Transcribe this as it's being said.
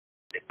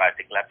The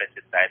particular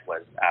pesticide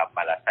was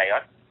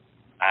Malathion,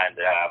 and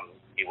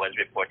it was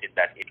reported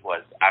that it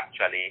was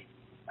actually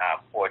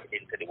poured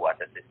into the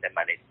water system,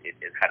 and it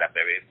had a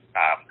very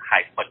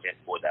high content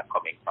odor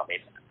coming from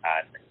it.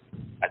 And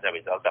as a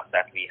result of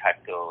that, we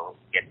had to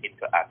get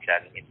into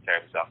action in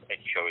terms of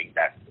ensuring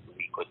that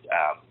we could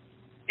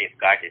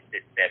safeguard the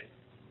system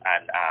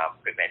and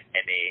prevent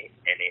any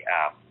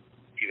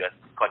serious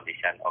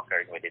condition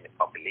occurring within the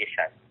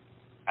population.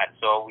 And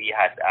so we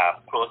had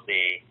closed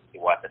the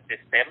water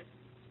system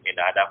in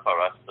order for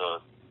us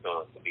to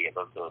be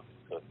able to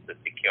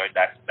secure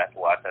that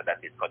water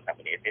that is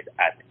contaminated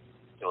and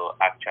to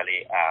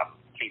actually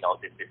clean out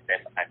the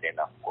system. And then,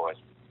 of course,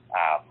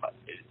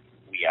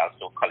 we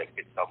also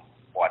collected some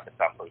water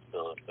samples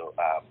to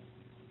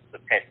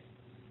test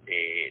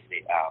the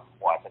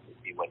water to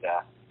see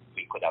whether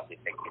we could have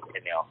detected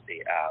any of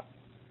the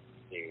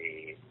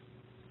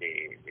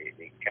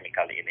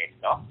chemical in it.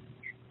 No?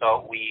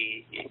 So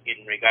we,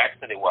 in regards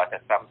to the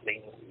water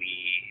sampling,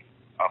 we,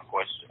 of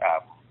course,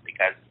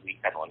 because we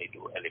can only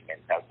do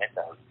elemental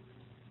metals,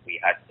 we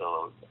had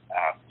to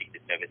seek the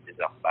services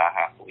of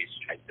Baha, who is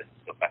trying to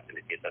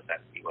facilitate us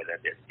and see whether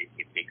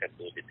if they can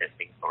do the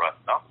testing for us.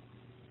 No?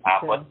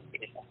 But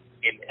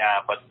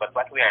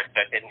what we are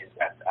certain is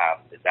that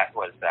that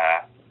was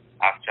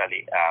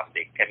actually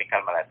the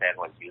chemical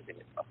malathion was used in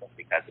the process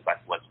because it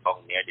was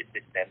found near the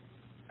system,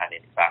 and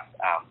in fact,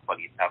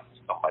 police have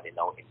somebody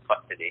now in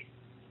custody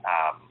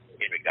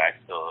in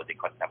regards to the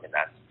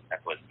contaminant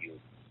that was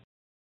used